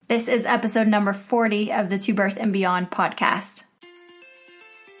This is episode number 40 of the To Birth and Beyond podcast.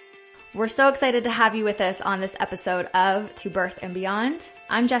 We're so excited to have you with us on this episode of To Birth and Beyond.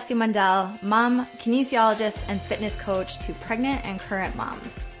 I'm Jessie Mundell, mom, kinesiologist, and fitness coach to pregnant and current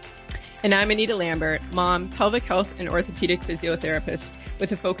moms. And I'm Anita Lambert, mom, pelvic health, and orthopedic physiotherapist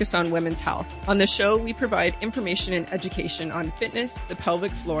with a focus on women's health. On the show, we provide information and education on fitness, the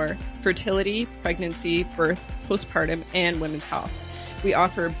pelvic floor, fertility, pregnancy, birth, postpartum, and women's health. We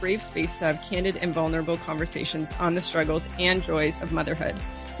offer a brave space to have candid and vulnerable conversations on the struggles and joys of motherhood,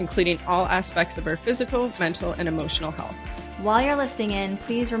 including all aspects of our physical, mental, and emotional health. While you're listening in,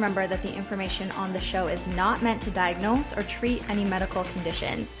 please remember that the information on the show is not meant to diagnose or treat any medical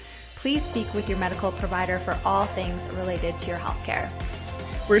conditions. Please speak with your medical provider for all things related to your healthcare.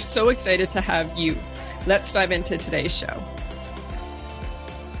 We're so excited to have you. Let's dive into today's show.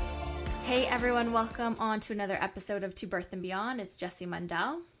 Hey everyone, welcome on to another episode of To Birth and Beyond. It's Jessie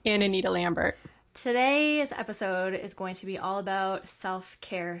Mundell. And Anita Lambert. Today's episode is going to be all about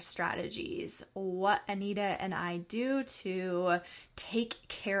self-care strategies. What Anita and I do to take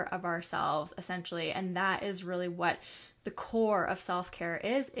care of ourselves, essentially. And that is really what the core of self-care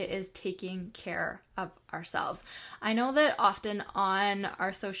is. It is taking care of ourselves. I know that often on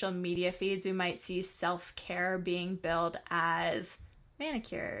our social media feeds, we might see self-care being billed as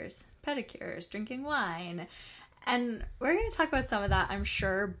manicures, pedicures, drinking wine. And we're going to talk about some of that, I'm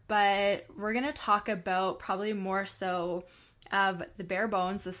sure, but we're going to talk about probably more so of the bare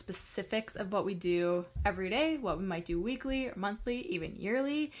bones, the specifics of what we do every day, what we might do weekly or monthly, even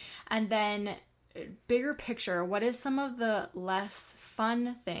yearly, and then bigger picture, what is some of the less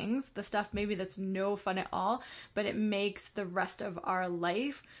fun things, the stuff maybe that's no fun at all, but it makes the rest of our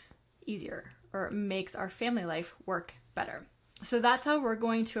life easier, or it makes our family life work better. So that's how we're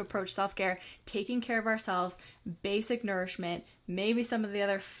going to approach self-care, taking care of ourselves, basic nourishment, maybe some of the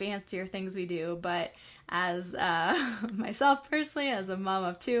other fancier things we do. But as myself personally, as a mom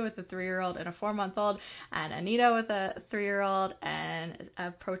of two with a 3-year-old and a 4-month-old, and Anita with a 3-year-old and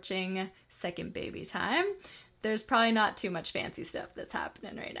approaching second baby time, there's probably not too much fancy stuff that's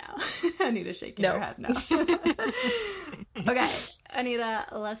happening right now. Anita's shaking her head no. Okay, Anita,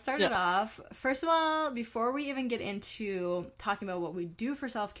 let's start it off. First of all, before we even get into talking about what we do for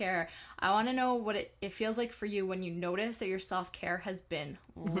self-care, I want to know what it feels like for you when you notice that your self-care has been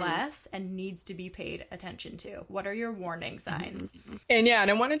less and needs to be paid attention to. What are your warning signs? And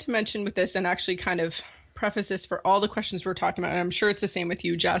I wanted to mention with this and actually kind of preface this for all the questions we're talking about, and I'm sure it's the same with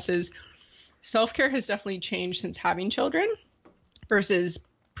you, Jess, is self-care has definitely changed since having children versus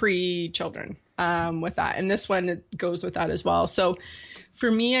pre-children with that. And this one goes with that as well. So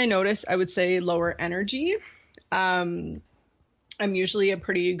for me, I notice, I would say lower energy. I'm usually a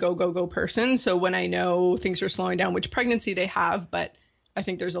pretty go person. So when I know things are slowing down, which pregnancy they have, but I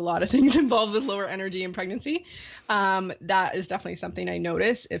think there's a lot of things involved with lower energy in pregnancy. That is definitely something I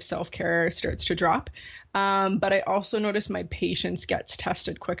notice if self-care starts to drop. But I also notice my patience gets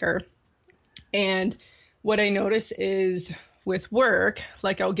tested quicker. And what I notice is with work,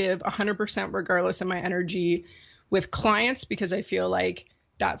 like I'll give 100% regardless of my energy with clients because I feel like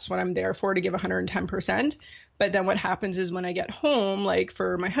that's what I'm there for, to give 110%. But then what happens is when I get home, like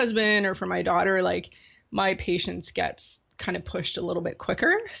for my husband or for my daughter, like my patience gets kind of pushed a little bit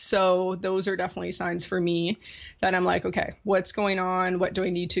quicker. So those are definitely signs for me that I'm like, okay, what's going on? What do I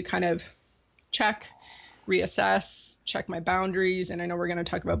need to kind of check, reassess, check my boundaries? And I know we're going to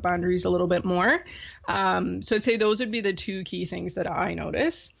talk about boundaries a little bit more. So I'd say those would be the two key things that I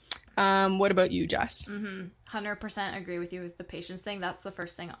notice. What about you, Jess? 100% agree with you with the patience thing. That's the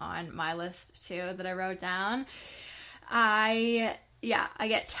first thing on my list too that I wrote down. I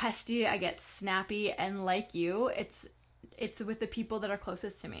get testy, I get snappy, and like you, it's with the people that are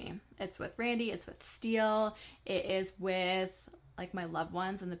closest to me. It's with Randy, it's with Steele, it is with like my loved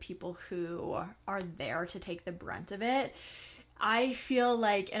ones and the people who are there to take the brunt of it. I feel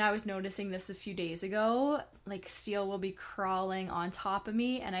like, and I was noticing this a few days ago, like Steele will be crawling on top of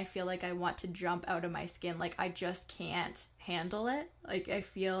me and I feel like I want to jump out of my skin. Like I just can't handle it. Like I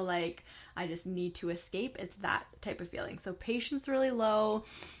feel like I just need to escape. It's that type of feeling. So patience really low,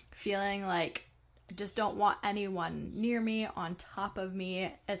 feeling like I just don't want anyone near me, on top of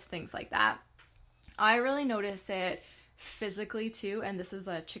me. It's things like that. I really notice it physically too, and this is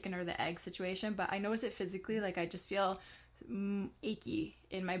a chicken or the egg situation, but I notice it physically. Like I just feel achy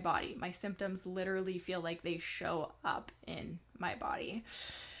in my body. My symptoms literally feel like they show up in my body.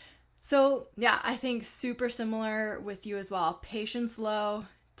 So yeah, I think super similar with you as well. Patience low,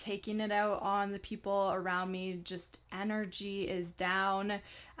 taking it out on the people around me, just energy is down.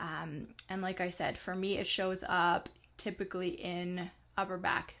 And like I said, for me, it shows up typically in upper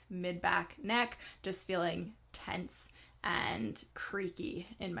back, mid back, neck, just feeling tense and creaky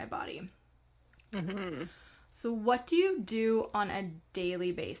in my body. Mm-hmm. So what do you do on a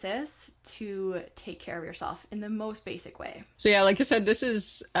daily basis to take care of yourself in the most basic way? So yeah, like I said, this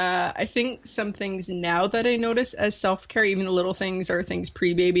is, I think some things now that I notice as self-care, even the little things or things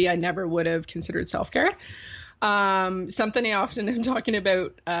pre-baby, I never would have considered self-care. Something I often am talking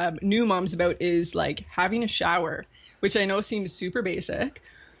about, new moms about is like having a shower, which I know seems super basic,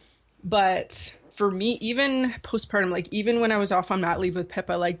 but for me, even postpartum, like even when I was off on mat leave with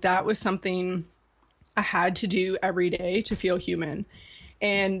Pippa, like that was something I had to do every day to feel human.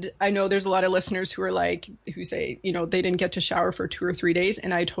 And I know there's a lot of listeners who are like, who say, you know, they didn't get to shower for 2 or 3 days.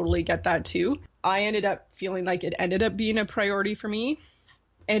 And I totally get that too. I ended up feeling like it ended up being a priority for me.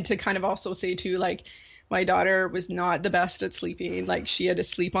 And to kind of also say too, like my daughter was not the best at sleeping. Like she had to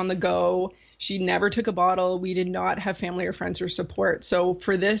sleep on the go. She never took a bottle. We did not have family or friends or support. So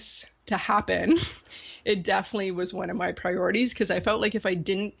for this to happen, it definitely was one of my priorities because I felt like if I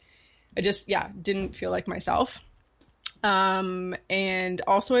didn't, I just, didn't feel like myself. And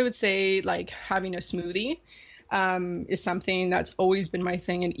also I would say like having a smoothie, is something that's always been my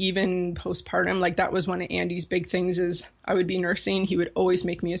thing. And even postpartum, like that was one of Andy's big things is I would be nursing. He would always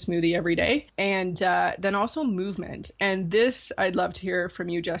make me a smoothie every day. And, then also movement. And this, I'd love to hear from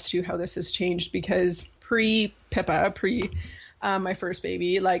you, Jess, too, how this has changed because pre-Pippa, my first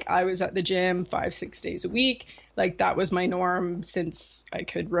baby, like I was at the gym 5-6 days a week. Like that was my norm since I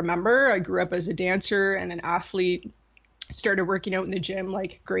could remember. I grew up as a dancer and an athlete, started working out in the gym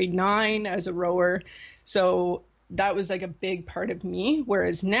like grade 9 as a rower. So that was like a big part of me.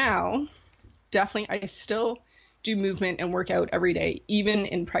 Whereas now, definitely, I still do movement and work out every day, even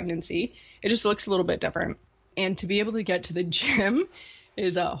in pregnancy. It just looks a little bit different. And to be able to get to the gym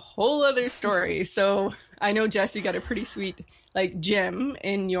is a whole other story. So I know, Jess, you got a pretty sweet like gym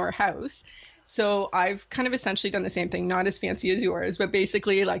in your house. So I've kind of essentially done the same thing, not as fancy as yours, but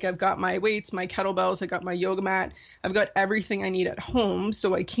basically like I've got my weights, my kettlebells, I got my yoga mat, I've got everything I need at home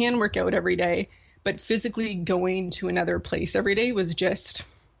so I can work out every day. But physically going to another place every day was just,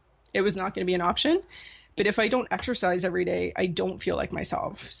 it was not going to be an option. But if I don't exercise every day, I don't feel like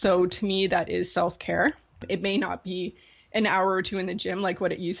myself. So to me, that is self-care. It may not be an hour or two in the gym like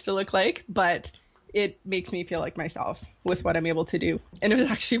what it used to look like, but it makes me feel like myself with what I'm able to do. And it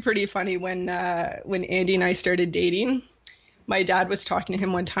was actually pretty funny when Andy and I started dating. My dad was talking to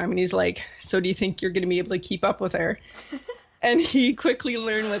him one time and he's like, so do you think you're going to be able to keep up with her? And he quickly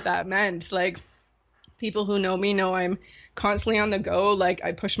learned what that meant. Like, people who know me know I'm constantly on the go. Like,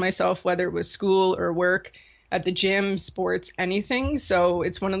 I push myself, whether it was school or work, at the gym, sports, anything. So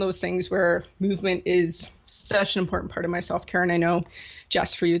it's one of those things where movement is such an important part of my self-care. And I know,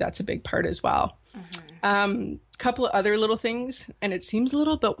 Jess, for you, that's a big part as well. Mm-hmm. Couple of other little things, and it seems a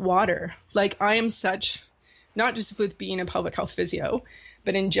little bit water. Like, I am such, not just with being a pelvic health physio,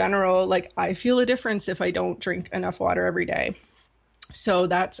 but in general, like, I feel a difference if I don't drink enough water every day. So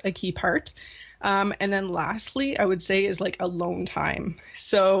that's a key part. And then lastly, I would say is like alone time.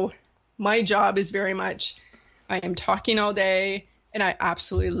 So my job is very much, I am talking all day and I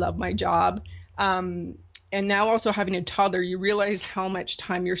absolutely love my job. And now also having a toddler, you realize how much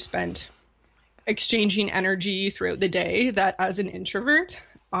time you're spent exchanging energy throughout the day that as an introvert,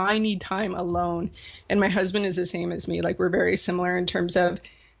 I need time alone. And my husband is the same as me. Like, we're very similar in terms of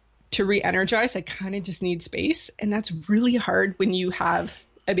to re-energize, I kind of just need space. And that's really hard when you have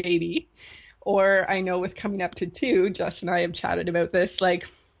a baby. Or I know with coming up to 2, Jess and I have chatted about this, like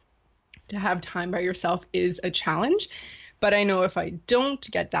to have time by yourself is a challenge. But I know if I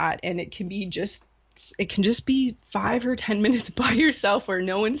don't get that, and it can just be 5 or 10 minutes by yourself where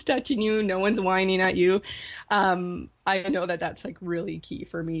no one's touching you, no one's whining at you. I know that that's like really key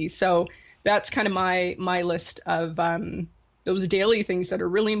for me. So that's kind of my list of those daily things that are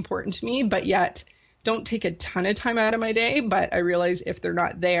really important to me, but yet don't take a ton of time out of my day. But I realize if they're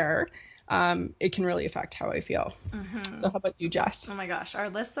not there, it can really affect how I feel. Mm-hmm. So how about you, Jess? Oh my gosh, our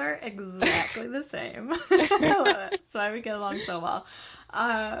lists are exactly the same. I love it. That's why we get along so well.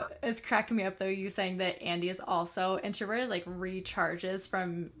 It's cracking me up though, you saying that Andy is also introverted, like recharges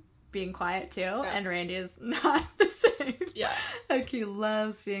from being quiet too, and Randy is not the same. Yeah. Like, he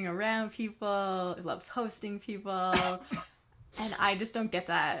loves being around people, he loves hosting people. And I just don't get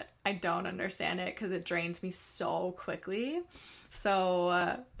that. I don't understand it because it drains me so quickly.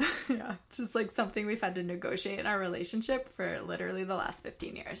 So, yeah, it's just like something we've had to negotiate in our relationship for literally the last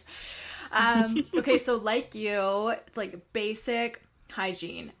 15 years. Okay, so like you, it's like basic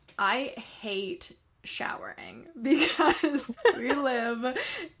hygiene. I hate showering because we live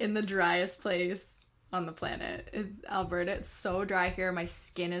in the driest place on the planet. Alberta, it's so dry here. My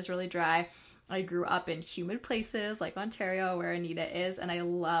skin is really dry. I grew up in humid places like Ontario, where Anita is, and I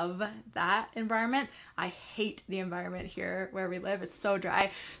love that environment. I hate the environment here where we live. It's so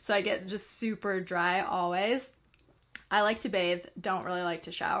dry. So I get just super dry always. I like to bathe, don't really like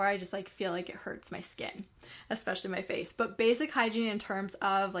to shower. I just like feel like it hurts my skin, especially my face. But basic hygiene in terms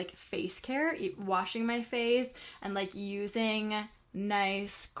of like face care, washing my face and like using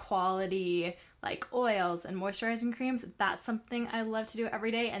nice quality like oils and moisturizing creams, that's something I love to do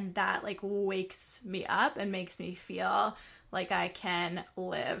every day, and that like wakes me up and makes me feel like I can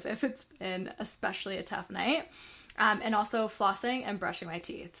live if it's been especially a tough night. And also flossing and brushing my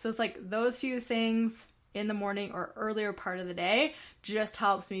teeth. So it's like those few things in the morning or earlier part of the day just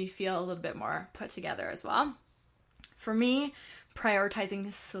helps me feel a little bit more put together as well. For me,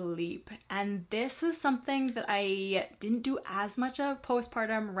 prioritizing sleep. And this was something that I didn't do as much of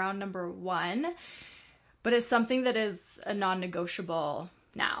postpartum round number 1, but it's something that is a non-negotiable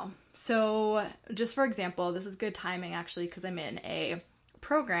now. So just for example, this is good timing actually, because I'm in a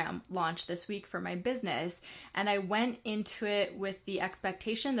program launch this week for my business, and I went into it with the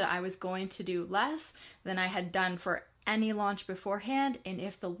expectation that I was going to do less than I had done for any launch beforehand. And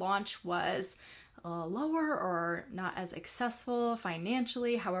if the launch was lower or not as successful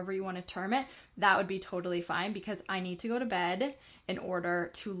financially, however you want to term it, that would be totally fine, because I need to go to bed in order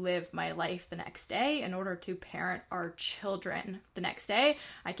to live my life the next day, in order to parent our children the next day.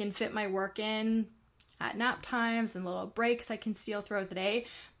 I can fit my work in at nap times and little breaks I can steal throughout the day,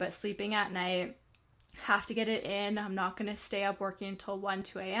 but sleeping at night, have to get it in. I'm not going to stay up working until 1,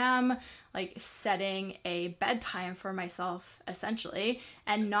 2 a.m., like setting a bedtime for myself essentially,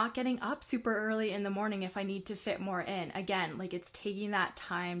 and not getting up super early in the morning if I need to fit more in. Again, like it's taking that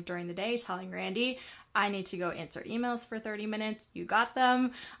time during the day, telling Randy, I need to go answer emails for 30 minutes. You got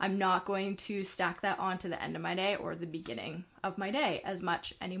them. I'm not going to stack that on to the end of my day or the beginning of my day as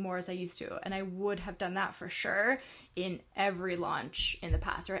much anymore as I used to. And I would have done that for sure in every launch in the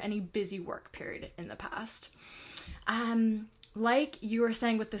past, or any busy work period in the past. Like you were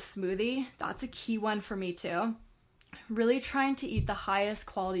saying with the smoothie, that's a key one for me too. Really trying to eat the highest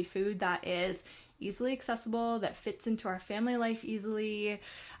quality food that is easily accessible, that fits into our family life easily,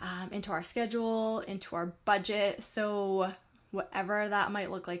 into our schedule, into our budget. So whatever that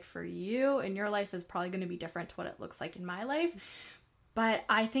might look like for you in your life is probably going to be different to what it looks like in my life. But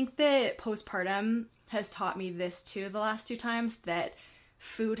I think that postpartum has taught me this too the last 2 times, that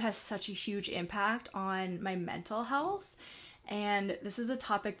food has such a huge impact on my mental health. And this is a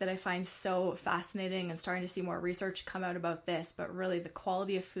topic that I find so fascinating, and starting to see more research come out about this, but really the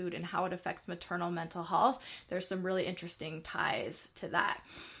quality of food and how it affects maternal mental health. There's some really interesting ties to that.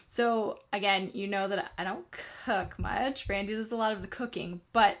 So again, you know that I don't cook much. Randy does a lot of the cooking,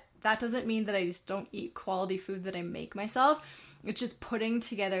 but that doesn't mean that I just don't eat quality food that I make myself. It's just putting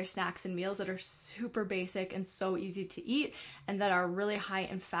together snacks and meals that are super basic and so easy to eat, and that are really high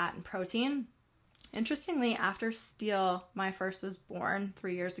in fat and protein. Interestingly, after Steele, my first, was born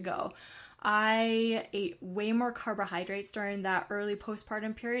 3 years ago, I ate way more carbohydrates during that early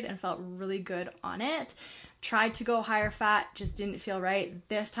postpartum period and felt really good on it. Tried to go higher fat, just didn't feel right.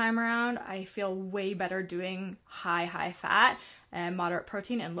 This time around, I feel way better doing high fat and moderate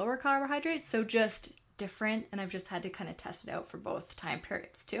protein and lower carbohydrates. So just different, and I've just had to kind of test it out for both time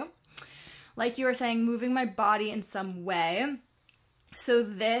periods too. Like you were saying, moving my body in some way. So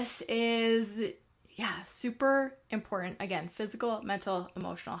this is super important. Again, physical, mental,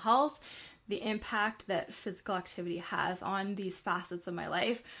 emotional health. The impact that physical activity has on these facets of my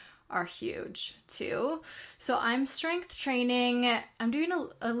life are huge too. So I'm strength training. I'm doing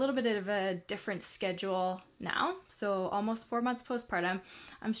a little bit of a different schedule now. So almost 4 months postpartum.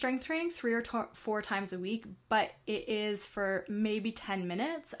 I'm strength training 3 or 4 times a week, but it is for maybe 10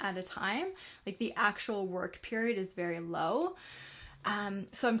 minutes at a time. Like the actual work period is very low.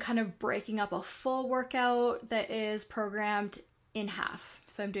 So I'm kind of breaking up a full workout that is programmed in half.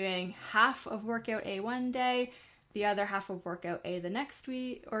 So I'm doing half of workout A one day, the other half of workout A the next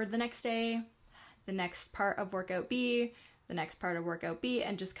week or the next day, the next part of workout B, the next part of workout B,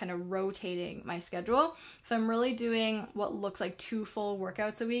 and just kind of rotating my schedule. So I'm really doing what looks like 2 full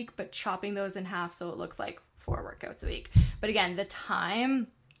workouts a week, but chopping those in half so it looks like 4 workouts a week. But again, the time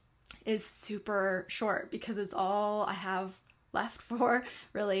is super short because it's all I have left for.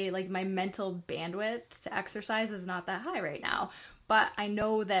 Really, like my mental bandwidth to exercise is not that high right now, but I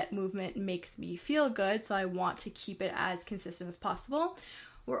know that movement makes me feel good, so I want to keep it as consistent as possible.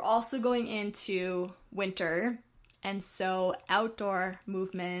 We're also going into winter, and so outdoor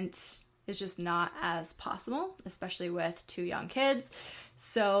movement is just not as possible, especially with 2 young kids.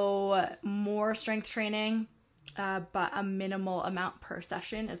 So more strength training, but a minimal amount per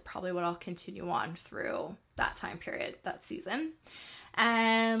session is probably what I'll continue on through that time period, that season.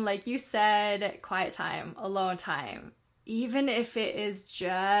 And like you said, quiet time, alone time, even if it is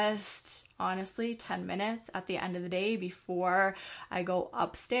just honestly 10 minutes at the end of the day before I go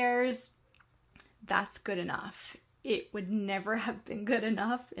upstairs, that's good enough. It would never have been good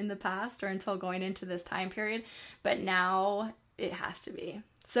enough in the past or until going into this time period, but now it has to be.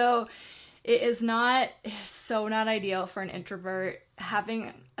 So it is not ideal for an introvert.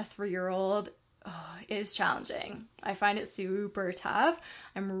 Having a 3-year-old, it is challenging. I find it super tough.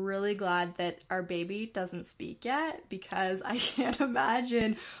 I'm really glad that our baby doesn't speak yet, because I can't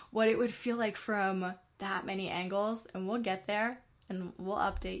imagine what it would feel like from that many angles, and we'll get there and we'll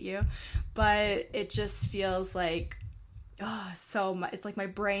update you. But it just feels like, so much. It's like my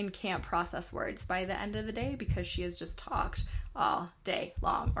brain can't process words by the end of the day because she has just talked all day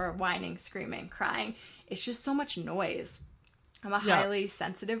long, or whining, screaming, crying. It's just so much noise. I'm a highly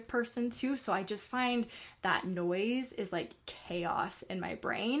sensitive person too, so I just find that noise is like chaos in my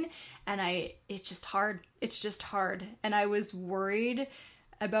brain, and it's just hard. It's just hard. And I was worried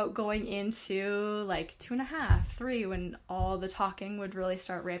about going into like 2.5, 3, when all the talking would really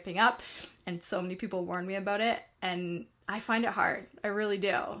start ramping up, and so many people warned me about it, and I find it hard. I really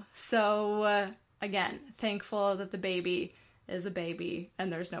do. So again, thankful that the baby is a baby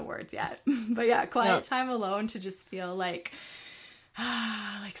and there's no words yet. But yeah, quiet time alone to just feel like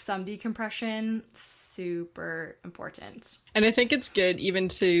some decompression, super important. And I think it's good even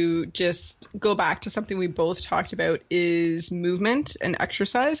to just go back to something we both talked about, is movement and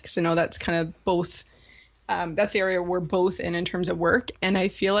exercise, because I know that's kind of both, that's the area we're both in terms of work. And I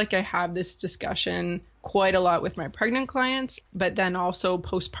feel like I have this discussion quite a lot with my pregnant clients, but then also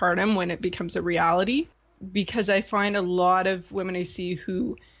postpartum when it becomes a reality, because I find a lot of women I see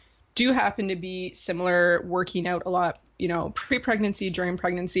who do happen to be similar, working out a lot, pre-pregnancy, during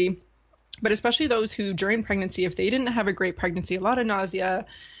pregnancy, but especially those who during pregnancy, if they didn't have a great pregnancy, a lot of nausea,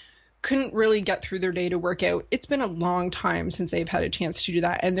 couldn't really get through their day to work out. It's been a long time since they've had a chance to do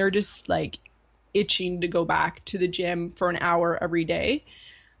that. And they're just like itching to go back to the gym for an hour every day.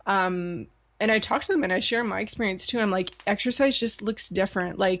 And I talk to them and I share my experience too. I'm like, exercise just looks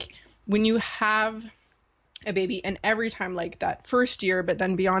different. Like when you have a baby, and every time, like that first year, but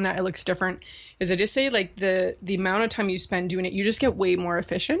then beyond that, it looks different, is I just say like the amount of time you spend doing it, you just get way more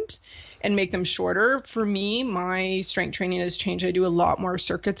efficient and make them shorter. For me, my strength training has changed. I do a lot more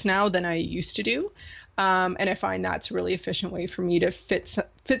circuits now than I used to do. And I find that's a really efficient way for me to fit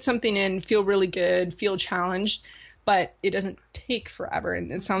something in, feel really good, feel challenged, but it doesn't take forever.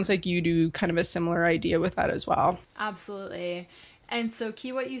 And it sounds like you do kind of a similar idea with that as well. Absolutely. And so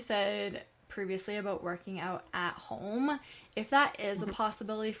key what you said previously about working out at home, if that is a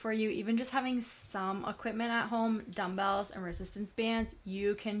possibility for you, even just having some equipment at home, dumbbells and resistance bands,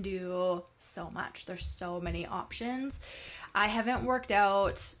 you can do so much. There's so many options. I haven't worked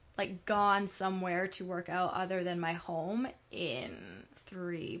out, like gone somewhere to work out other than my home in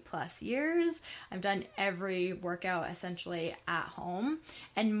 3+ years. I've done every workout essentially at home,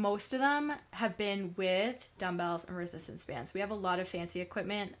 and most of them have been with dumbbells and resistance bands. We have a lot of fancy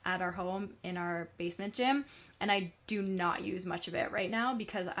equipment at our home in our basement gym, and I do not use much of it right now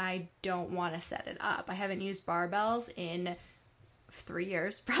because I don't want to set it up. I haven't used barbells in 3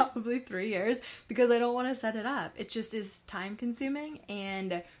 years, probably 3 years, because I don't want to set it up. It just is time consuming,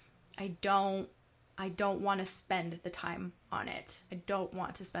 and I don't want to spend the time on it. I don't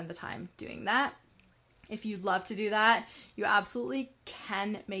want to spend the time doing that. If you'd love to do that, you absolutely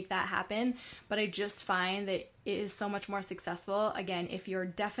can make that happen. But I just find that it is so much more successful, again, if your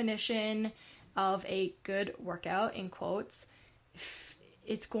definition of a good workout, in quotes,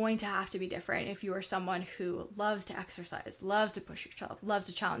 it's going to have to be different. If you are someone who loves to exercise, loves to push yourself, loves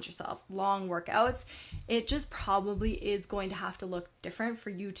to challenge yourself, long workouts, it just probably is going to have to look different for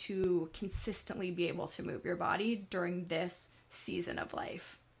you to consistently be able to move your body during this season of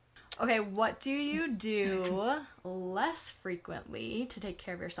life. Okay, what do you do less frequently to take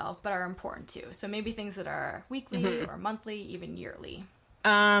care of yourself but are important too? So maybe things that are weekly or monthly, even yearly.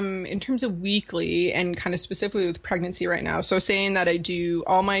 In terms of weekly and kind of specifically with pregnancy right now, so saying that I do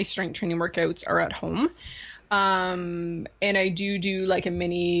all my strength training workouts are at home. And I do like a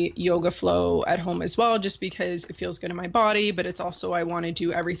mini yoga flow at home as well, just because it feels good in my body, but it's also, I want to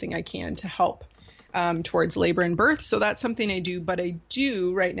do everything I can to help towards labor and birth. So that's something I do, but I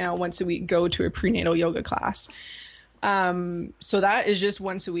do right now once a week go to a prenatal yoga class. So that is just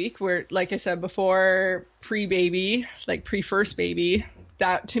once a week where, like I said before, pre-baby, like pre-first baby,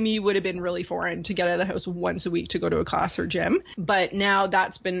 that to me would have been really foreign to get out of the house once a week to go to a class or gym. But now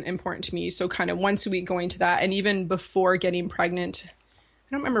that's been important to me. So kind of once a week going to that. And even before getting pregnant, I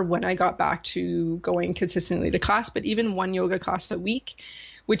don't remember when I got back to going consistently to class, but even one yoga class a week,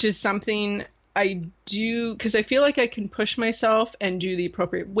 which is something I do because I feel like I can push myself and do the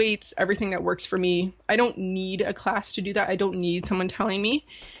appropriate weights, everything that works for me. I don't need a class to do that. I don't need someone telling me.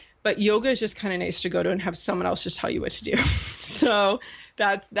 But yoga is just kind of nice to go to and have someone else just tell you what to do. So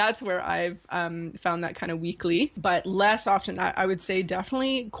that's where I've found that kind of weekly, but less often that I would say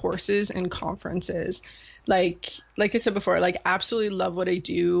definitely courses and conferences. Like I said before, like absolutely love what I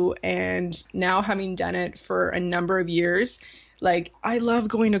do. And now having done it for a number of years, like I love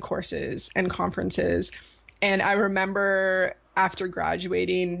going to courses and conferences. And I remember after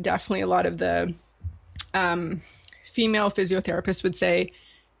graduating, definitely a lot of the female physiotherapists would say,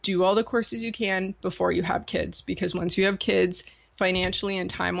 do all the courses you can before you have kids, because once you have kids, financially and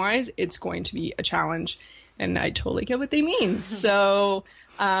time-wise, it's going to be a challenge. And I totally get what they mean. So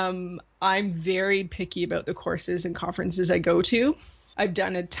I'm very picky about the courses and conferences I go to. I've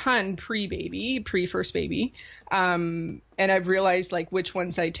done a ton pre-first baby. And I've realized like which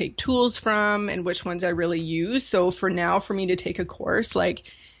ones I take tools from and which ones I really use. So for now, for me to take a course, like,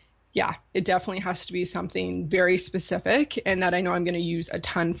 yeah, it definitely has to be something very specific and that I know I'm going to use a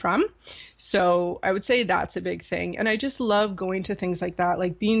ton from. So I would say that's a big thing. And I just love going to things like that,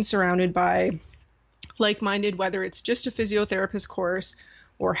 like being surrounded by like-minded, whether it's just a physiotherapist course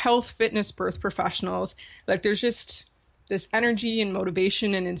or health, fitness, birth professionals. Like there's just this energy and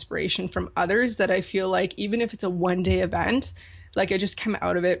motivation and inspiration from others that I feel like even if it's a one-day event, like I just come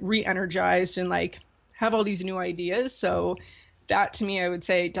out of it re-energized and like have all these new ideas. So that to me, I would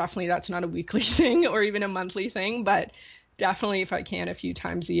say definitely that's not a weekly thing or even a monthly thing, but definitely if I can a few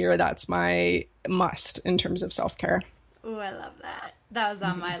times a year, that's my must in terms of self-care. Oh, I love that. That was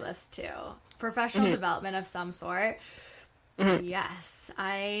on my list too. Professional development of some sort. Yes,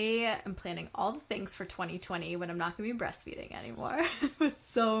 I am planning all the things for 2020 when I'm not going to be breastfeeding anymore. With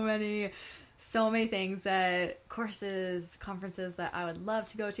so many things that courses, conferences that I would love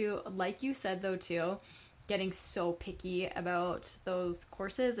to go to. Like you said though too, getting so picky about those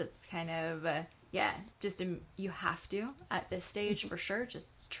courses, it's kind of you have to at this stage for sure, just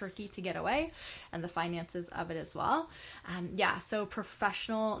tricky to get away, and the finances of it as well. So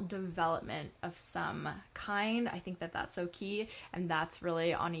professional development of some kind, I think that that's so key, and that's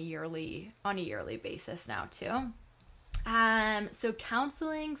really on a yearly basis now too. So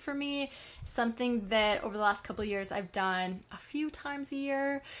counseling for me, something that over the last couple of years I've done a few times a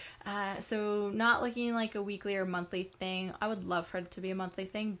year. So not looking like a weekly or monthly thing. I would love for it to be a monthly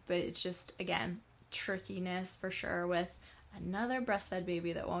thing, but it's just, again, trickiness for sure with another breastfed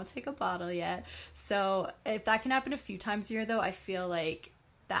baby that won't take a bottle yet. So if that can happen a few times a year though, I feel like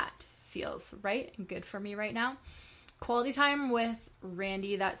that feels right and good for me right now. Quality time with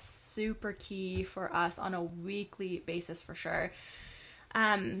Randy, that's super key for us on a weekly basis for sure.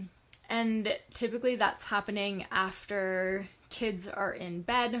 And typically that's happening after kids are in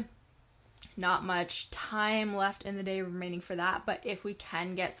bed. Not much time left in the day remaining for that, but if we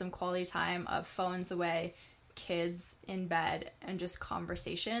can get some quality time of phones away, kids in bed, and just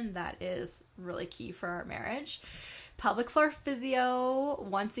conversation, that is really key for our marriage. Pelvic floor physio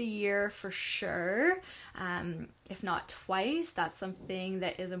once a year for sure, if not twice. That's something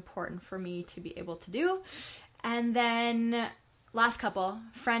that is important for me to be able to do. And then last couple,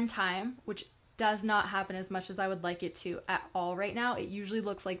 friend time, which does not happen as much as I would like it to at all right now. It usually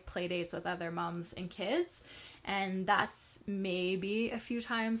looks like play dates with other moms and kids, and that's maybe a few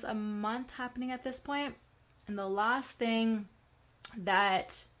times a month happening at this point. And the last thing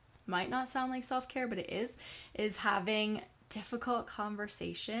that might not sound like self-care, but it is having difficult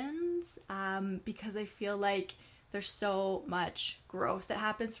conversations, because I feel like there's so much growth that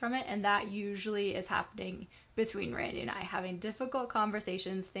happens from it, and that usually is happening between Randy and I, having difficult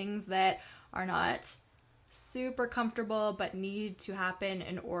conversations, things that are not super comfortable but need to happen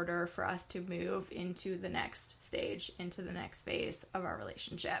in order for us to move into the next stage, into the next phase of our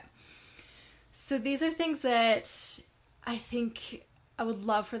relationship. So these are things that I think I would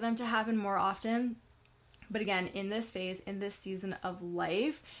love for them to happen more often. But again, in this phase, in this season of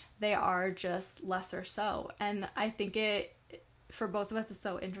life, they are just lesser so. And I think it, for both of us, is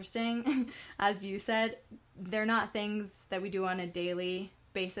so interesting. As you said, they're not things that we do on a daily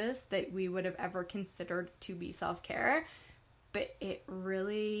basis that we would have ever considered to be self-care. But it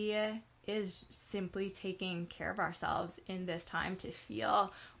really is simply taking care of ourselves in this time to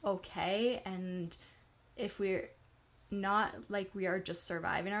feel okay. And if we're not like we are just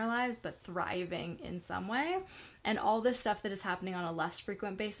surviving our lives, but thriving in some way. And all this stuff that is happening on a less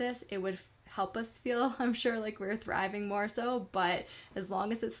frequent basis, it would help us feel, I'm sure, like we're thriving more so. But as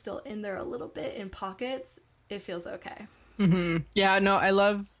long as it's still in there a little bit in pockets, it feels okay. Yeah, no, I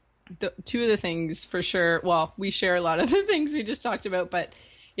love two of the things for sure. Well, we share a lot of the things we just talked about, but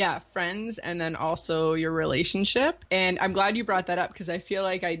yeah, friends and then also your relationship. And I'm glad you brought that up because I feel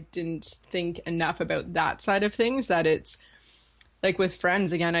like I didn't think enough about that side of things, that it's like with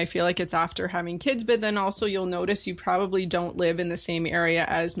friends, again, I feel like it's after having kids, but then also you'll notice you probably don't live in the same area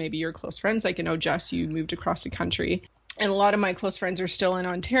as maybe your close friends. Like, Jess, you moved across the country, and a lot of my close friends are still in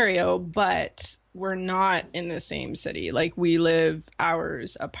Ontario, but we're not in the same city. Like, we live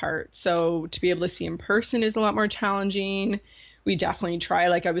hours apart. So to be able to see in person is a lot more challenging. We definitely try,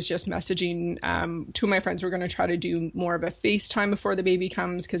 like I was just messaging, two of my friends, we're going to try to do more of a FaceTime before the baby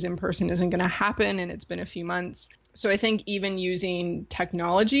comes because in person isn't going to happen and it's been a few months. So I think even using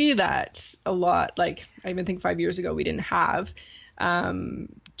technology, that's a lot, like I even think 5 years ago we didn't have,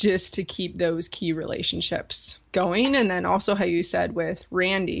 just to keep those key relationships going. And then also how you said with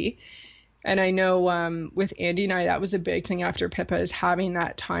Randy, and I know with Andy and I, that was a big thing after Pippa, is having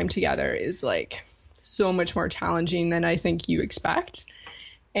that time together is like so much more challenging than I think you expect.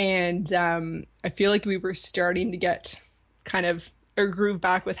 And I feel like we were starting to get kind of a groove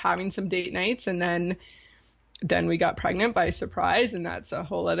back with having some date nights, and then we got pregnant by surprise, and that's a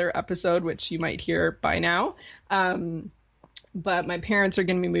whole other episode, which you might hear by now. But my parents are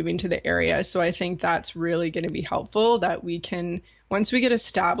going to be moving to the area, so I think that's really going to be helpful, that we can, once we get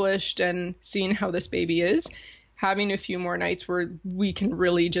established and seeing how this baby is, having a few more nights where we can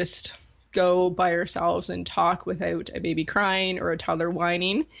really just go by ourselves and talk without a baby crying or a toddler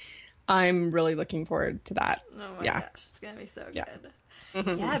whining. I'm really looking forward to that. Oh my gosh, it's going to be so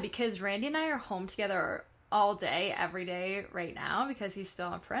good. Yeah, because Randy and I are home together all day, every day right now because he's still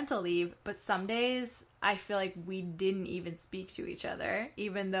on parental leave. But some days I feel like we didn't even speak to each other,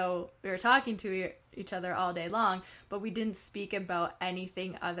 even though we were talking to each other all day long, but we didn't speak about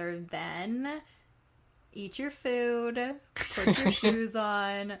anything other than eat your food, put your shoes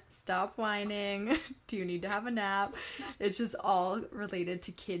on, stop whining, do you need to have a nap? It's just all related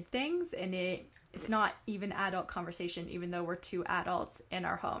to kid things, and it's not even adult conversation, even though we're two adults in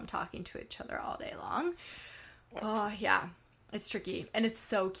our home talking to each other all day long. Oh, yeah. It's tricky. And it's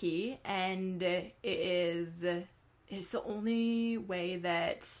so key. And it's the only way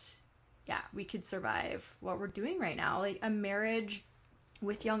that, we could survive what we're doing right now. Like, a marriage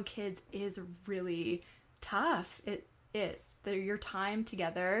with young kids is really tough. It is. Your time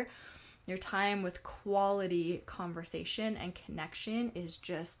together, your time with quality conversation and connection is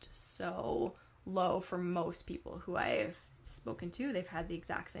just so low for most people who I've spoken to. They've had the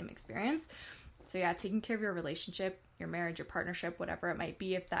exact same experience. So yeah, taking care of your relationship, your marriage, your partnership, whatever it might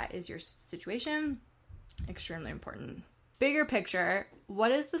be, if that is your situation, extremely important. Bigger picture,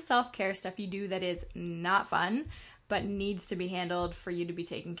 what is the self-care stuff you do that is not fun but needs to be handled for you to be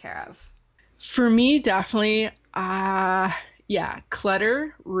taken care of? For me, definitely,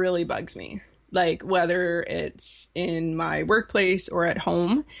 clutter really bugs me. Like, whether it's in my workplace or at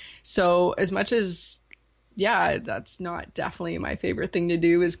home. So as much as, that's not definitely my favorite thing to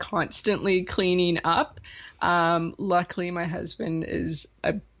do, is constantly cleaning up. Luckily, my husband is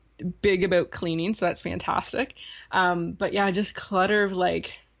big about cleaning, so that's fantastic. But yeah, just clutter of,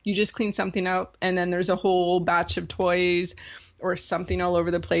 like, you just clean something up and then there's a whole batch of toys or something all over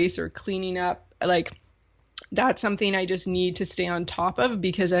the place, or cleaning up. Like, that's something I just need to stay on top of,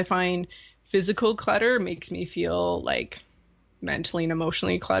 because I find physical clutter makes me feel like mentally and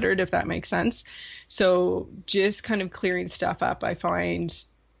emotionally cluttered, if that makes sense. So just kind of clearing stuff up, I find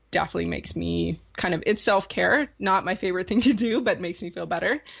definitely makes me it's self-care, not my favorite thing to do, but makes me feel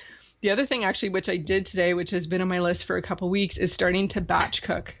better. The other thing actually, which I did today, which has been on my list for a couple weeks, is starting to batch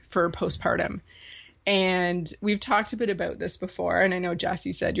cook for postpartum. And we've talked a bit about this before, and I know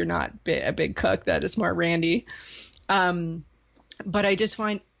Jessie said you're not a big cook, that it's more Randy. But I just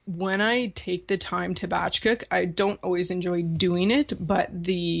find when I take the time to batch cook, I don't always enjoy doing it, but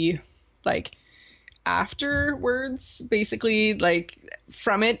the afterwards, basically,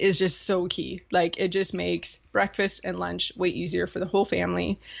 from it is just so key. Like, it just makes breakfast and lunch way easier for the whole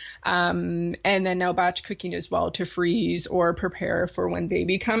family. And then now batch cooking as well, to freeze or prepare for when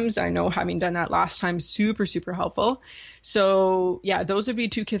baby comes. I know, having done that last time, super, super helpful. So yeah, those would be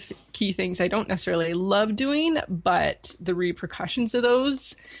two key things I don't necessarily love doing, but the repercussions of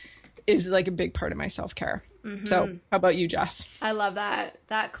those is like a big part of my self-care. Mm-hmm. So how about you, Jess? I love that.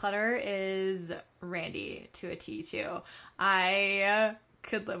 That clutter is Randy to a T too. I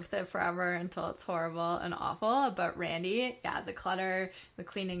could live with it forever until it's horrible and awful. But Randy, yeah, the clutter, the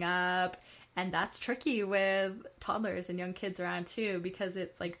cleaning up, and that's tricky with toddlers and young kids around too, because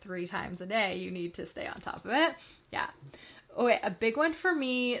it's like 3 times a day you need to stay on top of it. Yeah. Oh wait, a big one for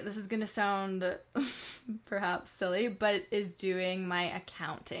me, this is going to sound perhaps silly, but is doing my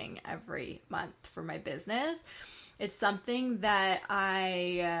accounting every month for my business. It's something that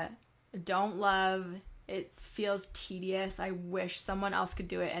I don't love. It feels tedious. I wish someone else could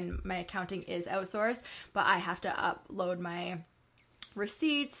do it, and my accounting is outsourced, but I have to upload my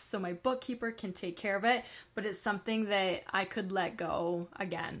receipts so my bookkeeper can take care of it. But it's something that I could let go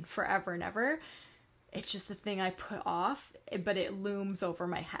again forever and ever. It's just the thing I put off, but it looms over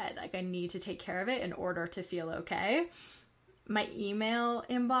my head. Like, I need to take care of it in order to feel okay. My email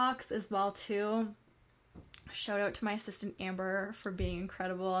inbox as well too. Shout out to my assistant Amber for being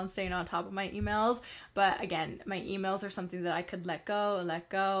incredible and staying on top of my emails. But again, my emails are something that I could let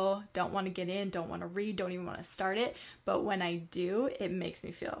go. Don't want to get in, don't want to read, don't even want to start it. But when I do, it makes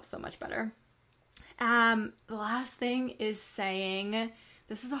me feel so much better. The last thing is saying,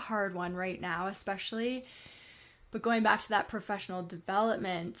 this is a hard one right now, especially, but going back to that professional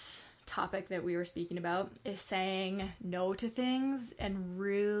development topic that we were speaking about, is saying no to things and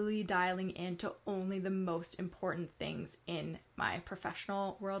really dialing into only the most important things in my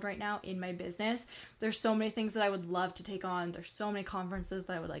professional world right now, in my business. There's so many things that I would love to take on. There's so many conferences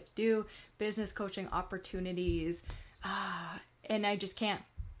that I would like to do, business coaching opportunities, and I just can't.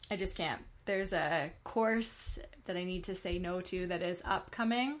 There's a course that I need to say no to that is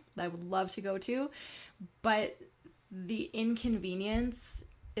upcoming that I would love to go to, but the inconvenience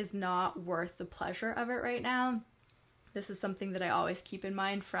is not worth the pleasure of it right now. This is something that I always keep in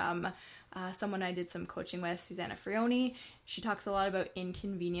mind from someone I did some coaching with, Susanna Frioni. She talks a lot about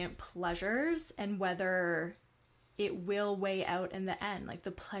inconvenient pleasures and whether it will weigh out in the end. Like,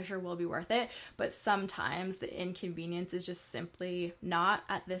 the pleasure will be worth it, but sometimes the inconvenience is just simply not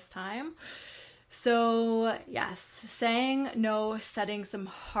at this time. So yes, saying no, setting some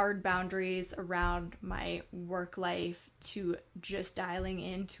hard boundaries around my work life to just dialing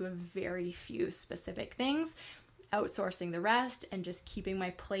into a very few specific things, outsourcing the rest, and just keeping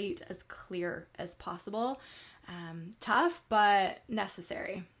my plate as clear as possible. Tough, but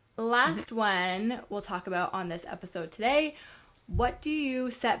necessary. Last one we'll talk about on this episode today. What do you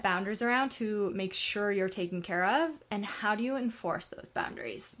set boundaries around to make sure you're taken care of, and how do you enforce those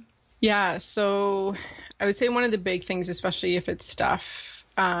boundaries? Yeah, so I would say one of the big things, especially if it's stuff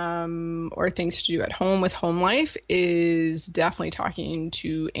or things to do at home with home life, is definitely talking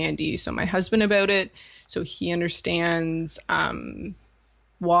to Andy, so my husband, about it, so he understands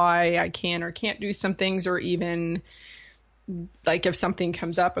why I can or can't do some things, or even like if something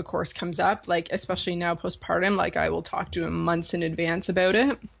comes up, a course comes up, like especially now postpartum, like I will talk to him months in advance about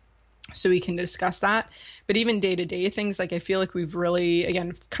it, so we can discuss that. But even day-to-day things, like I feel like we've really,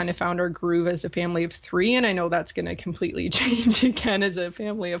 again, kind of found our groove as a family of 3, and I know that's going to completely change again as a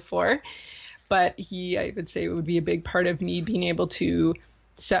family of 4. But I would say it would be a big part of me being able to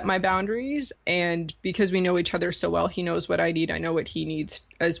set my boundaries, and because we know each other so well, he knows what I need, I know what he needs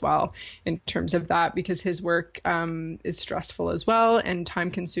as well in terms of that, because his work is stressful as well and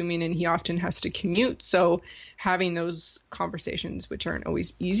time consuming, and he often has to commute, so having those conversations, which aren't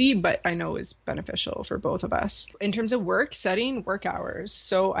always easy, but I know is beneficial for both of us. In terms of work, setting work hours.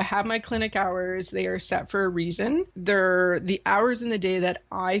 So I have my clinic hours. They are set for a reason. They're the hours in the day that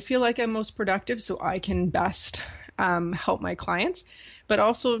I feel like I'm most productive, so I can best help my clients, but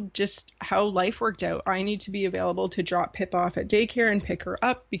also just how life worked out. I need to be available to drop Pip off at daycare and pick her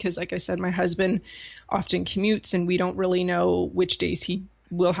up because, like I said, my husband often commutes and we don't really know which days he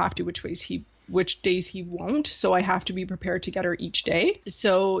will have to, which days he won't. So I have to be prepared to get her each day.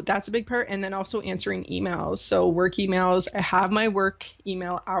 So that's a big part. And then also answering emails. So work emails, I have my work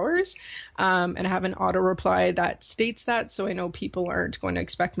email hours, and I have an auto reply that states that. So I know people aren't going to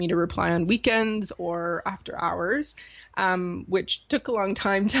expect me to reply on weekends or after hours, which took a long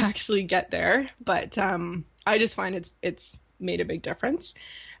time to actually get there. But I just find it's made a big difference.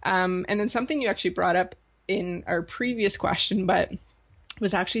 And then something you actually brought up in our previous question, but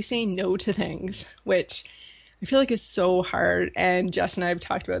was actually saying no to things, which I feel like is so hard. And Jess and I have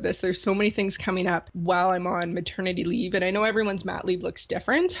talked about this. There's so many things coming up while I'm on maternity leave. And I know everyone's mat leave looks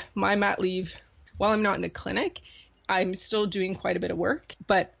different. My mat leave, while I'm not in the clinic, I'm still doing quite a bit of work,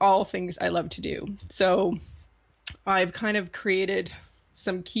 but all things I love to do. So I've kind of created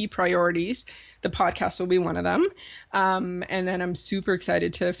some key priorities. The podcast will be one of them. And then I'm super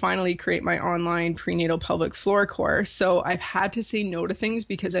excited to finally create my online prenatal pelvic floor course. So I've had to say no to things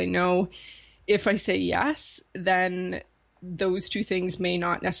because I know if I say yes, then those two things may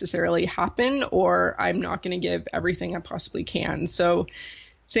not necessarily happen, or I'm not going to give everything I possibly can. So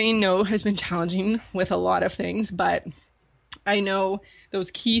saying no has been challenging with a lot of things, but I know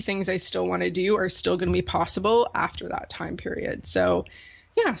those key things I still want to do are still going to be possible after that time period. So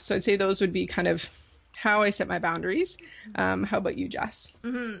yeah, so I'd say those would be kind of how I set my boundaries. How about you, Jess?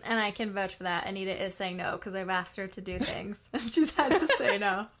 Mm-hmm. And I can vouch for that. Anita is saying no because I've asked her to do things and she's had to say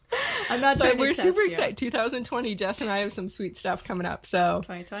no. I'm not trying to we're test super you. excited. 2020, Jess and I have some sweet stuff coming up. So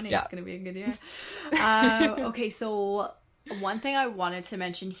 2020, yeah. It's going to be a good year. Okay, so one thing I wanted to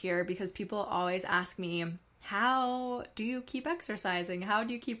mention here, because people always ask me, how do you keep exercising? How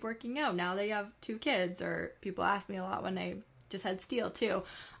do you keep working out now that you have 2 kids? Or people ask me a lot when I just had Steele too.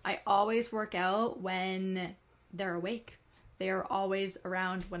 I always work out when they're awake. They are always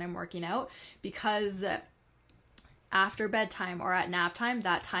around when I'm working out, because after bedtime or at nap time,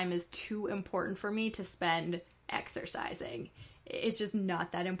 that time is too important for me to spend exercising. It's just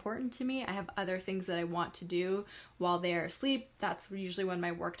not that important to me. I have other things that I want to do while they're asleep. That's usually when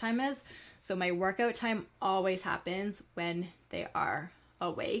my work time is. So my workout time always happens when they are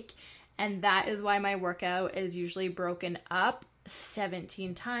awake. And that is why my workout is usually broken up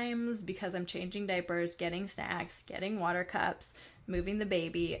 17 times, because I'm changing diapers, getting snacks, getting water cups, moving the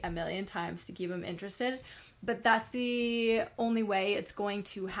baby a million times to keep him interested. But that's the only way it's going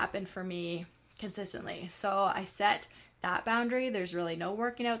to happen for me consistently. So I set that boundary. There's really no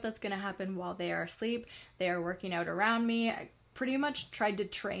working out that's going to happen while they are asleep. They are working out around me. I pretty much tried to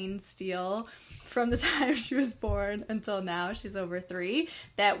train Steele from the time she was born until now. She's over 3.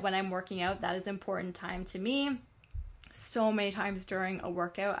 That when I'm working out, that is important time to me. So many times during a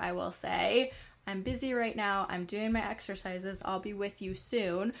workout, I will say, I'm busy right now. I'm doing my exercises. I'll be with you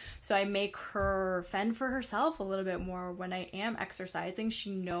soon. So I make her fend for herself a little bit more when I am exercising. She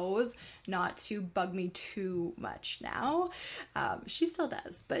knows not to bug me too much now. She still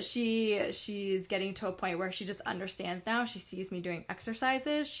does, but she's getting to a point where she just understands now. She sees me doing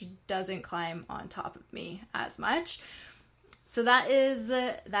exercises. She doesn't climb on top of me as much. So that is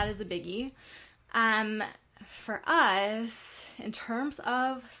a biggie. For us, in terms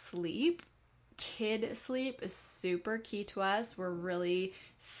of sleep, kid sleep is super key to us. We're really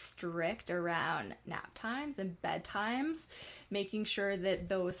strict around nap times and bedtimes, making sure that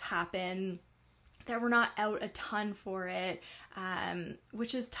those happen, that we're not out a ton for it,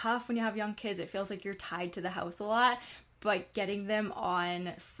 which is tough when you have young kids. It feels like you're tied to the house a lot. But getting them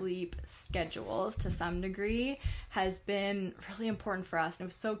on sleep schedules to some degree has been really important for us. And it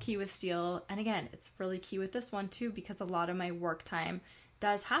was so key with Steele. And again, it's really key with this one too, because a lot of my work time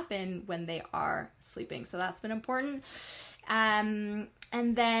does happen when they are sleeping. So that's been important. And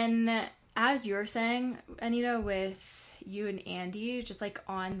then, as you're saying, Anita, with you and Andy, just like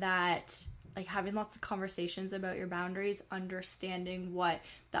on that, like having lots of conversations about your boundaries, understanding what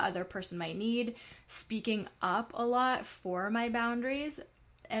the other person might need, speaking up a lot for my boundaries.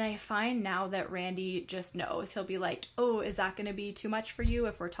 And I find now that Randy just knows. He'll be like, oh, is that going to be too much for you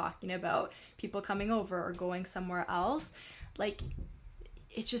if we're talking about people coming over or going somewhere else? Like,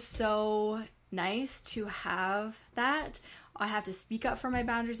 it's just so nice to have that. I have to speak up for my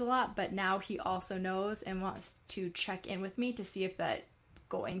boundaries a lot, but now he also knows and wants to check in with me to see if that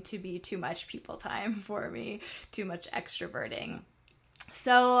going to be too much people time for me, too much extroverting.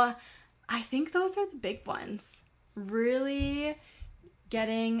 So I think those are the big ones. Really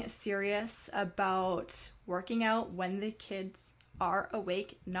getting serious about working out when the kids are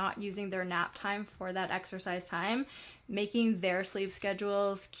awake, not using their nap time for that exercise time, making their sleep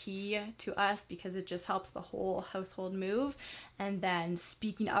schedules key to us because it just helps the whole household move, and then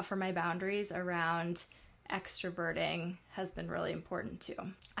speaking up for my boundaries around extroverting has been really important too.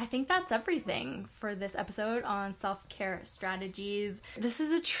 I think that's everything for this episode on self-care strategies. This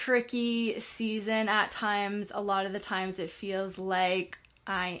is a tricky season at times. A lot of the times it feels like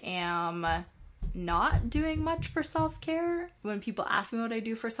I am not doing much for self-care. When people ask me what I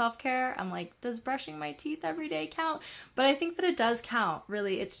do for self-care, I'm like, does brushing my teeth every day count? But I think that it does count,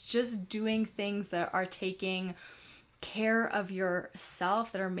 really. It's just doing things that are taking care of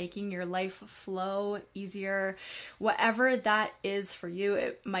yourself, that are making your life flow easier. Whatever that is for you,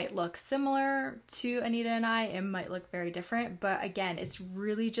 it might look similar to Anita and I, it might look very different, but again, it's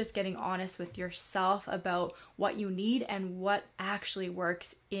really just getting honest with yourself about what you need and what actually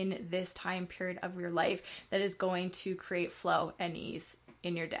works in this time period of your life that is going to create flow and ease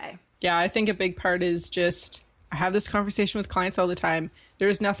in your day. Yeah, I think a big part is just, I have this conversation with clients all the time.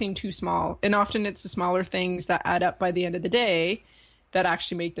 There's nothing too small. And often it's the smaller things that add up by the end of the day that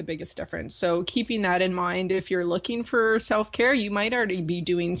actually make the biggest difference. So keeping that in mind, if you're looking for self-care, you might already be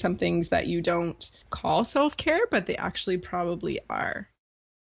doing some things that you don't call self-care, but they actually probably are.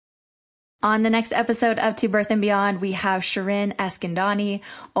 On the next episode of To Birth and Beyond, we have Shirin Eskandani,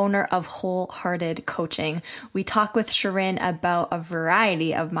 owner of Wholehearted Coaching. We talk with Shirin about a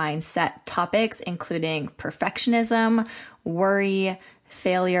variety of mindset topics, including perfectionism, worry,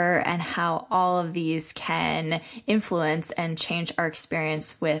 failure, and how all of these can influence and change our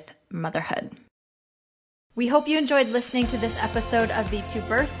experience with motherhood. We hope you enjoyed listening to this episode of the To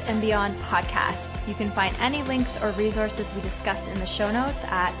Birth and Beyond podcast. You can find any links or resources we discussed in the show notes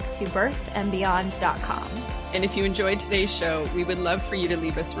at tobirthandbeyond.com. And if you enjoyed today's show, we would love for you to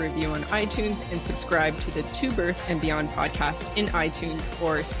leave us a review on iTunes and subscribe to the To Birth and Beyond podcast in iTunes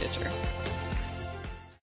or Stitcher.